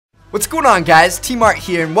What's going on, guys? T-Mart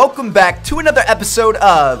here, and welcome back to another episode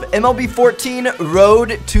of MLB 14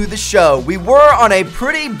 Road to the Show. We were on a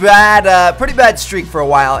pretty bad streak for a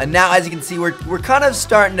while, and now, as you can see, we're kind of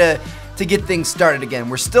starting to get things started again.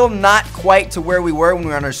 We're still not quite to where we were when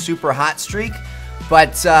we were on our super hot streak,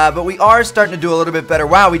 but we are starting to do a little bit better.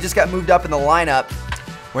 Wow, we just got moved up in the lineup.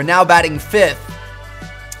 We're now batting 5th,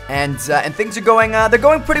 and things are going they're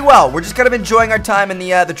going pretty well. We're just kind of enjoying our time in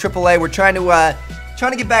the AAA. We're trying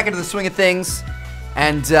to get back into the swing of things,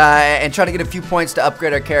 and try to get a few points to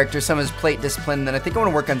upgrade our character, some of his plate discipline. And then I think I want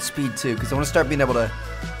to work on speed too, because I want to start being able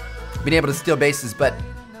to steal bases. But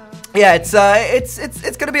yeah,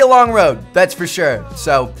 it's gonna be a long road, that's for sure.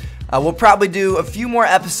 So we'll probably do a few more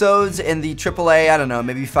episodes in the AAA. I don't know,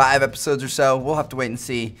 maybe 5 episodes or so. We'll have to wait and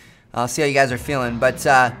see. I'll see how you guys are feeling. But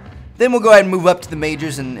then we'll go ahead and move up to the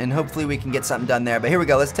majors, and hopefully we can get something done there. But here we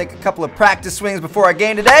go. Let's take a couple of practice swings before our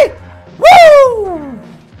game today. Woo!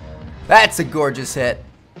 That's a gorgeous hit.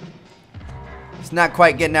 It's not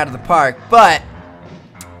quite getting out of the park, but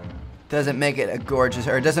doesn't make it a gorgeous,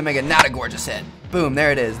 or doesn't make it not a gorgeous hit. Boom,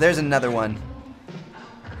 there it is. There's another one.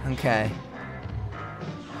 Okay.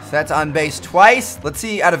 So that's on base twice. Let's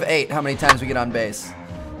see out of 8 how many times we get on base.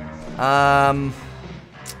 That's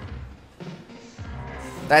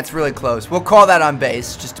really close. We'll call that on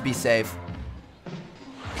base just to be safe.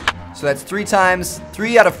 So that's 3 times.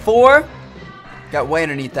 3 out of 4. Got way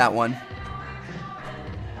underneath that one.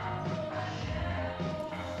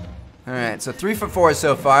 Alright, so 3 for 4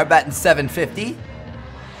 so far. Batting .750.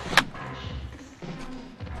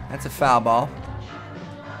 That's a foul ball.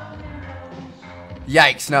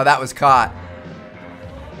 Yikes, no, that was caught.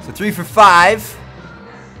 So 3 for 5.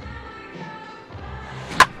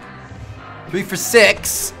 3 for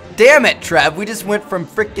 6. Damn it, Trev. We just went from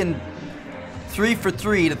freaking 3 for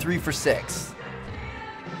 3 to 3 for 6.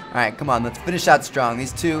 Alright, come on, let's finish out strong.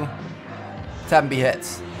 These two, let's have them be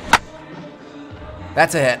hits.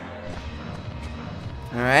 That's a hit.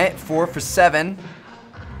 Alright, 4 for 7.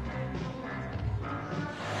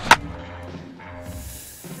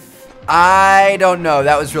 I don't know,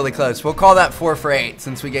 that was really close. We'll call that 4 for 8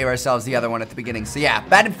 since we gave ourselves the other one at the beginning. So yeah,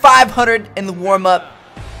 batted .500 in the warm-up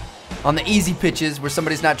on the easy pitches where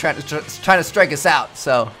somebody's not trying to strike us out.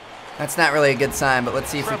 So that's not really a good sign, but let's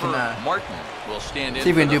see if we can see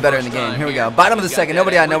if we can do better in the game. Here we go. Bottom of the second.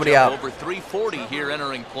 Nobody out, nobody out. Over 340 here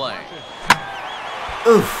entering play.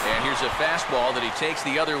 Oof. And here's a fastball that he takes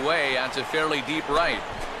the other way out to fairly deep right.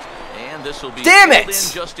 And this will be in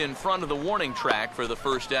just in front of the warning track for the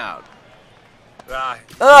first out. I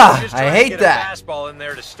hate that. Fastball in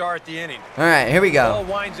there to start the inning. All right, here we go.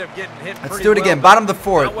 Let's Let's do it again. Bottom of the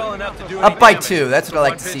 4th. Up by 2. That's what I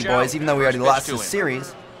like to see, boys, even though we already lost this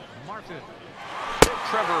series.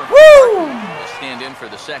 Woo! Stand in for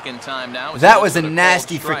the second time now. That was a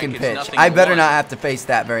nasty freaking pitch. I better not have to face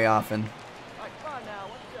that very often.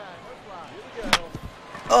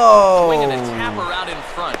 Oh! Swinging a tapper out in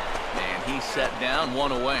front, and he set down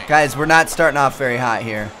one away. Guys, we're not starting off very hot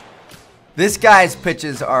here. This guy's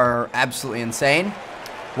pitches are absolutely insane.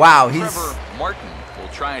 Wow, he's. Martin will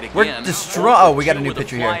try it again. We're destroying. Oh, we got a new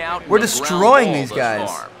pitcher here. We're destroying these guys.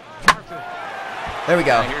 There we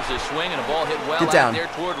go. Here's a swing and a ball hit well Get down. out there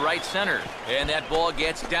toward right center. And that ball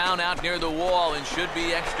gets down out near the wall and should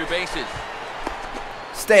be extra bases.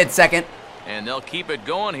 Stay at second. And they'll keep it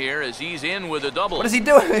going here as he's in with a double. What is he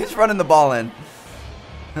doing? He's running the ball in.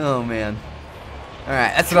 Oh, man. All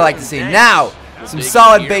right, that's what I like to see. Now, some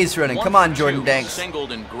solid base running. Come on, Jordan Danks.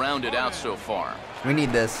 Singled and grounded out so far. We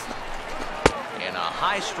need this. And a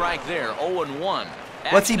high strike there, 0-1.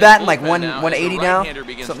 What's he batting, like 180 now?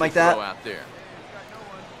 Something like that?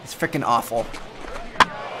 It's freaking awful.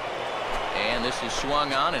 And this is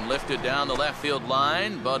swung on and lifted down the left field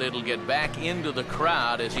line, but it'll get back into the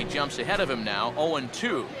crowd as he jumps ahead of him now,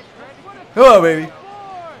 0-2. Hello, baby.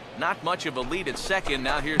 Not much of a lead at second.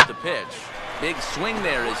 Now here's the pitch. Big swing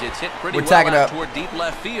there as it's hit pretty well out toward deep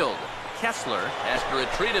left field. Kessler has to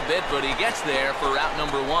retreat a bit, but he gets there for out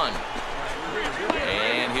number 1.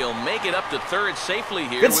 And he'll make it up to third safely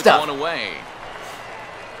here with one away.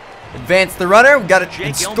 Advance the runner. We got it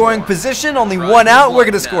in scoring position. Only 1 out. We're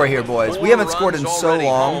going to score here, boys. We haven't scored in so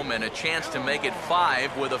long. And a chance to make it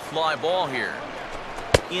 5 with a fly ball here.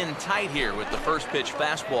 In tight here with the first pitch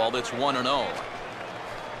fastball that's 1-0.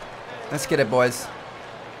 Let's get it, boys.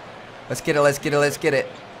 Let's get it, let's get it, let's get it.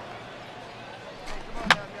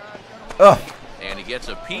 Ugh. And he gets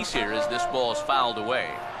a piece here as this ball is fouled away.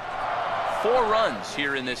 4 runs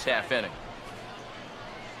here in this half inning.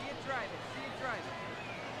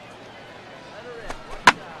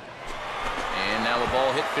 And now a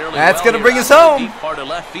ball hit fairly That's well going to bring us home. Deep part of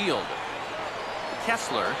left field.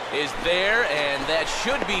 Kessler is there, and that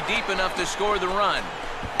should be deep enough to score the run.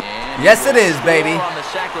 And yes, it is, baby. On the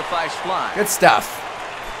sacrifice fly. Good stuff.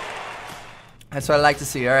 That's what I like to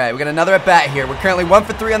see. All right, we got another at bat here. We're currently 1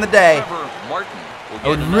 for 3 on the day. Trevor Martin will I get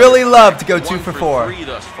would another really love try. to go 2 for 4. 3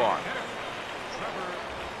 thus far.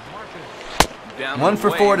 Down 1 for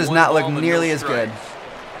the 4 way, does one not look ball and nearly no as good. strikes.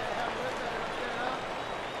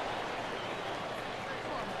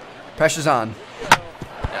 Pressure's on.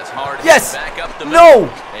 That's hard. Yes! Back up the No!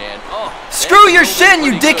 And, oh, Screw your shin,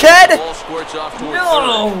 you dickhead! Ball squirts off toward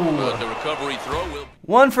No! third, but the recovery throw will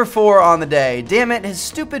 1 for 4 on the day. Damn it, his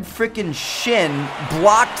stupid freaking shin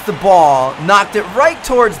blocked the ball, knocked it right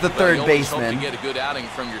towards the third you always hope baseman. to get a good outing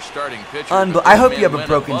from your starting pitcher, I hope you have a went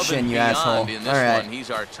broken above shin, and you beyond asshole. in this All right. one. He's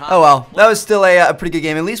our top Oh well, that was still a pretty good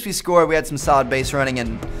game. At least we scored. We had some solid base running,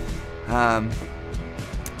 and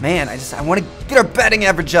man, I want to get our batting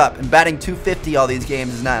average up. And batting 250 all these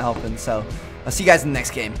games is not helping. So I'll see you guys in the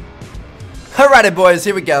next game. Alrighty, boys,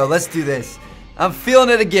 here we go. Let's do this. I'm feeling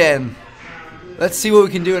it again. Let's see what we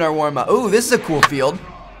can do in our warm-up. Ooh, this is a cool field.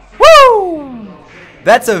 Woo!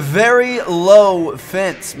 That's a very low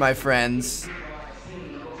fence, my friends.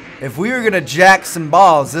 If we were gonna jack some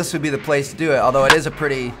balls, this would be the place to do it. Although it is a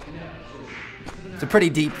pretty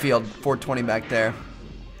deep field, 420 back there.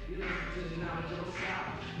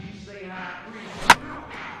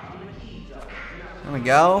 There we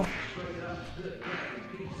go.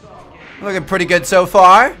 Looking pretty good so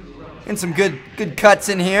far. Getting some good cuts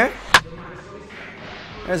in here.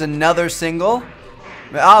 There's another single.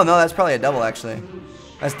 Oh no, that's probably a double actually.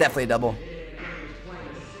 That's definitely a double.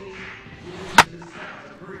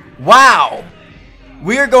 Wow!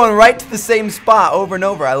 We are going right to the same spot over and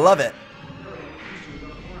over. I love it.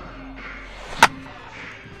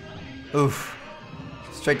 Oof.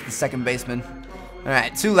 Straight to the second baseman.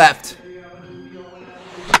 Alright, 2 left.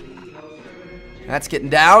 That's getting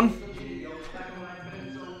down.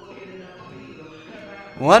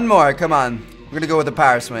 1 more, come on. We're gonna go with the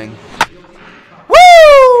power swing.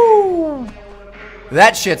 Woo!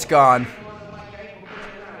 That shit's gone.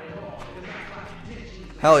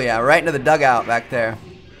 Hell yeah, right into the dugout back there.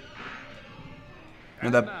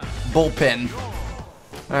 Or the bullpen.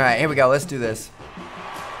 Alright, here we go, let's do this.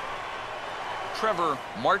 Trevor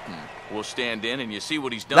Martin will stand in, and you see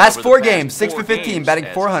what he's done. Last over 4 the past games, 6 for 4 15, games, batting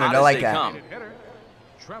as 400. hot I as like they that. come.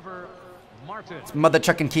 Let's mother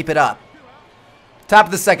chuck and keep it up. Top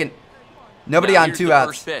of the second. Nobody Now on here's 2 the outs.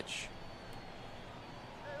 first pitch.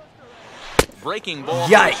 Breaking ball.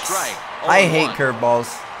 Yikes. For a strike. I hate 0-1.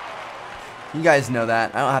 curveballs. You guys know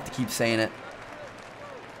that. I don't have to keep saying it.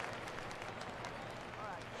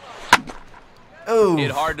 Ooh.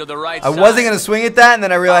 Hit hard to the right I side. wasn't going to swing at that, and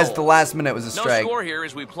then I realized Foul. at the last minute it was a No strike. score here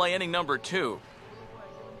as we play inning number 2.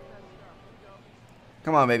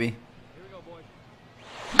 Come on, baby.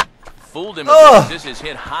 Fooled him. Ugh. This is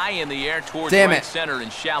hit high in the air towards Damn right it. center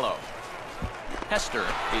and shallow. Hester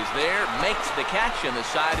is there, makes the catch, and the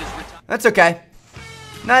side is retired. That's okay.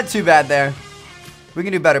 Not too bad there. We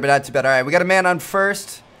can do better, but not too bad. All right, we got a man on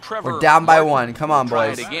first. Trevor We're down by Martin 1. Come on, will try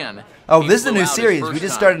boys. it again. Oh, He this is a blew new out his series. We first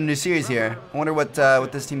just time. started a new series here. I wonder what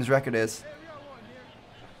this team's record is.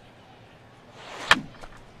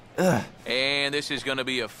 Ugh. And this is going to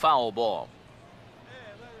be a foul ball.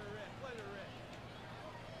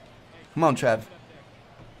 Come on, Trev.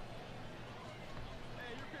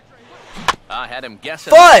 I had him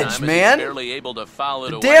guessing. that Fudge, time as he's man. barely able to foul it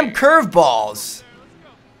The away. damn curveballs.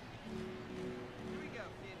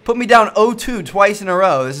 Put me down 0-2 twice in a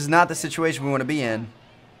row. This is not the situation we want to be in.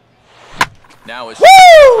 Now a Woo!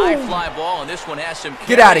 high fly ball, and this one has some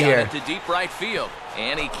Get outta carry on here. it to deep right field,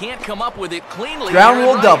 and he can't come up with it cleanly. Ground here in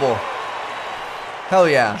rule right. double. Hell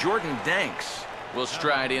yeah. Jordan Danks will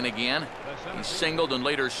stride in again. He singled and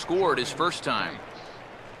later scored his first time.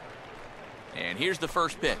 And here's the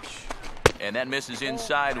first pitch. And that misses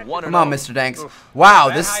inside 1-0. Come on, Mr. Danks. Wow,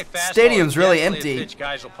 That this high fastball stadium's is really definitely a empty. pitch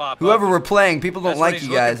guys will pop Whoever up. we're playing, people don't That's what like he's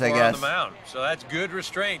you guys, I looking for on guess. the mound. So that's good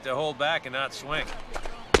restraint to hold back and not swing.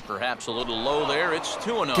 Perhaps a little low there. It's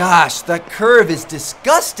 2-0. Gosh, that curve is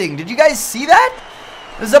disgusting. Did you guys see that?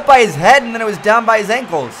 It was up by his head, and then it was down by his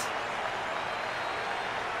ankles.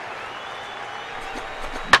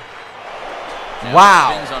 Now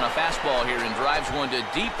Wow. Spins on a fastball here and drives one to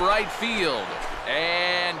deep right field.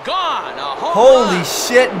 And gone. A home Holy run.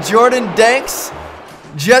 shit, Jordan Danks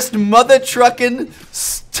just mother trucking.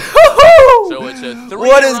 So it's a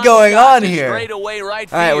What is going on here? Straightaway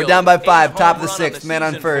right All right, we're field. down by A 5, top home of the run 6th, man on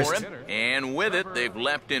season first. for him. And with it, they've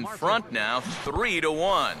leapt in front now,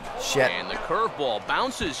 3-1. Shit. And the curveball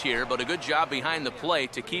bounces here, but a good job behind the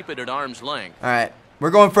plate to keep it at arm's length. All right, we're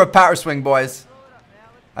going for a power swing, boys.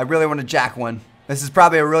 I really want to jack one. This is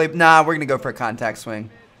probably a really... Nah, we're going to go for a contact swing.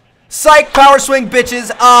 Psych! Power swing,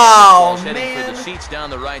 bitches! Oh, man. For the seats down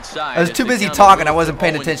the right side. I was too busy talking. I wasn't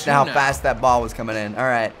paying attention to how fast that ball was coming in. All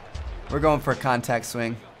right. We're going for a contact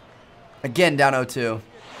swing. Again, down 0-2.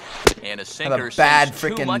 And a sinker bad too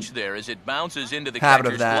freaking much there as it bounces into the habit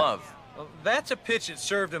of catcher's that. glove. Well, that's a pitch that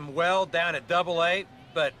served him well down at Double-A,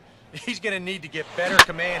 but he's going to need to get better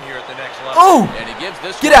command here at the next level. Oh! And he gives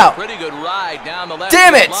this Get one out. a pretty good ride down the left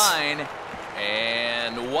Damn it. line.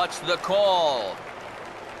 And what's the call?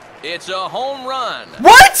 It's a home run.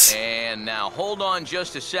 What? And now hold on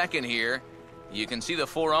just a second here. You can see the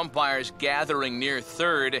 4 umpires gathering near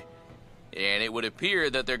third. And it would appear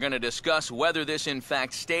that they're going to discuss whether this, in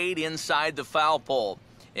fact, stayed inside the foul pole.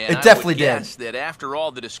 And It definitely did. I would guess that after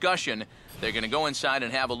all the discussion, they're going to go inside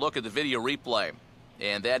and have a look at the video replay.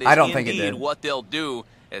 And that is I don't think it indeed did. what they'll do,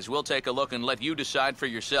 as we'll take a look and let you decide for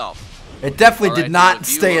yourself. It definitely All did right, not the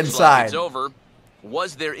review stay looks like inside. it's over.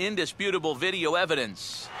 Was there indisputable video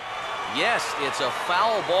evidence? Yes, it's a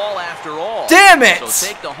foul ball after all. Damn it! So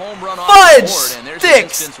take the home run off Fudge the board, and there's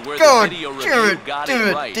sticks! an instance where God, the video damn review it, got damn it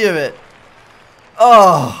it, right. damn it.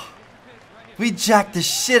 Oh. We jacked the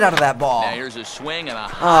shit out of that ball. Now here's a swing and a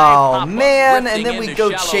high Oh, pop-up, man, drifting and then we into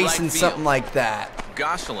go shallow chasing right something field. like that.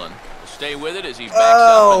 Gosselin will stay with it as he backs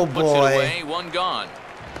Oh, up and puts boy. it away. One gone.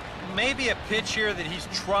 Maybe a pitch here that he's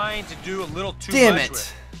trying to do a little too Damn much it.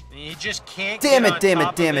 with. He just can't Damn get it, on damn it,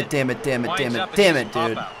 top damn of it, damn it, damn it, Winds damn it, up and damn just it, pop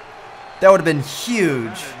dude. out. That would have been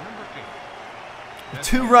huge. A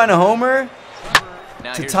 2-run homer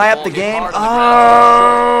Now to here's tie the up the ball hit game. hard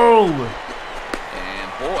on the ground. Oh!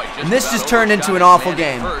 And boy, And this about just turned into overshot an his awful man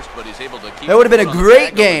game. at first, but he's able to keep That would have been his a foot on the great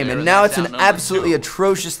tag over game, there, and now that's it's an out number absolutely 2.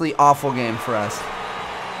 atrociously awful game for us.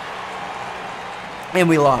 And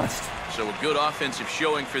we lost. So a good offensive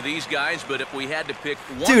showing for these guys, but if we had to pick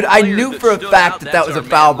one Dude, I player knew that for a stood fact out, that that's was a our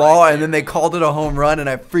foul man ball, right and then they called it a home run, and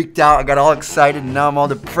I freaked out. I got all excited, and now I'm all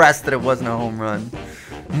depressed that it wasn't a home run.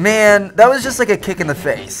 Man, that was just like a kick in the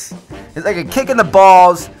face. It's like a kick in the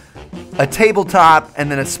balls, a tabletop,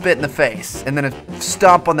 and then a spit in the face, and then a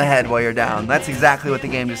stomp on the head while you're down. That's exactly what the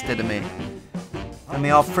game just did to me. I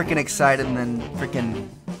mean, all freaking excited, and then freaking...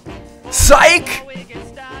 Psych!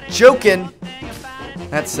 Joking.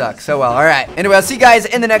 That sucks. So well. All right. Anyway, I'll see you guys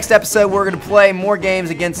in the next episode. We're going to play more games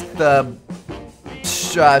against the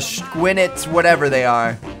Squinets, whatever they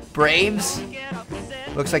are. Braves?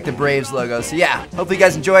 Looks like the Braves logo. So yeah, hopefully you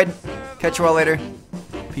guys enjoyed. Catch you all later.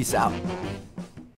 Peace out.